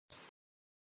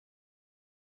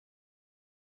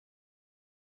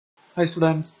Hi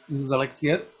students, this is Alex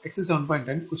here. Exercise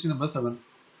 7.10 question number 7.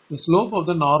 The slope of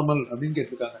the normal அப்படின்னு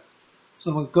கேட்டிருக்காங்க. So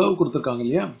நமக்கு curve கொடுத்துருக்காங்க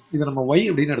இல்லையா, இதை நம்ம y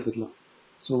அப்படின்னு எடுத்துக்கலாம்.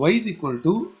 So y is equal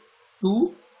to 2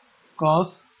 cos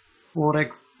 4x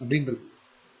அப்படின்னு இருக்கு.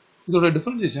 இதோட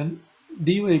differentiation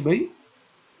dy by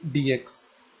dx.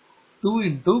 2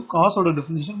 into cos ஓட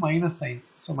differentiation minus sin.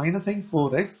 So minus sin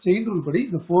 4x, chain rule படி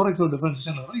இந்த 4x ஓட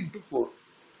differentiation வரும் into 4.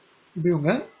 இப்போ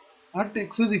இவங்க at x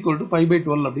is equal to pi by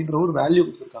 12 அப்படின்ற ஒரு வேல்யூ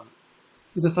கொடுத்துருக்காங்க.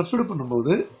 இதை சப்ஸ்டிட்யூட்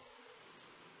பண்ணும்போது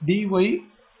dy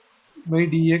by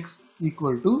dx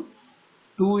equal to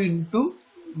 2 into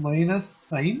minus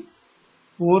sin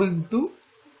 4 into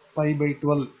pi by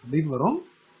 12 அப்படின்னு வரும்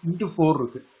into 4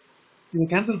 இருக்கு. இதை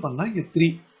கேன்சல் பண்ணா இங்க 3.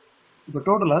 இப்போ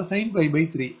டோட்டலா sin pi by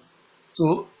 3. ஸோ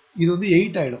இது வந்து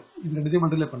 8 ஆயிடும். இது ரெண்டுத்தையும்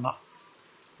மல்டிப்ளை பண்ணா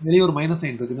வெளியே ஒரு மைனஸ்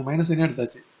சைன் இருக்கு. இந்த மைனஸ் சைனே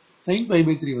எடுத்தாச்சு. sin pi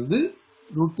by 3 வந்து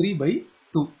 √3 by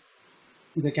 2.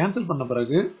 இதை கேன்சல் பண்ண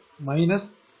பிறகு மைனஸ்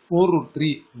 4√3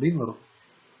 அப்படின்னு வரும்.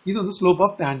 இது வந்து ஸ்லோப்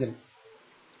ஆஃப் டேஞ்சன்ட்.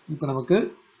 இப்போ நமக்கு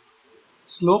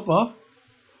ஸ்லோப்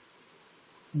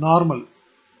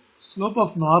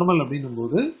ஆஃப் நார்மல் அப்படின்னும்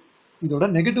போது இதோட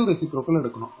நெகட்டிவ் ரெசிப்ரோக்கல்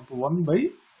எடுக்கணும். அப்போ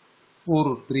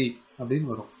 1/4√3 அப்படின்னு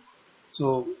வரும். ஸோ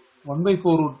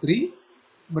 1/4√3,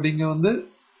 பட் இங்க வந்து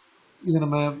இதை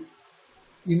நம்ம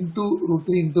இன்டூ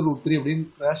 √3 அப்படின்னு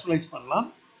ரேஷனலைஸ் பண்ணலாம்.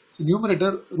 ஸோ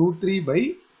நியூமரேட்டர் √3 by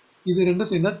இது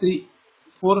ரெண்டும் சேர்ந்தா 3,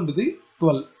 4 into 3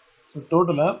 12. ஸோ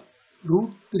டோட்டலா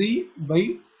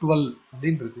 √3/12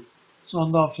 அப்படின்னு இருக்கு. ஸோ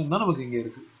அந்த ஆப்ஷன் தான் நமக்கு இங்க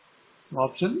இருக்கு. So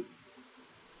option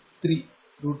 3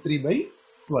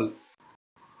 √3/12.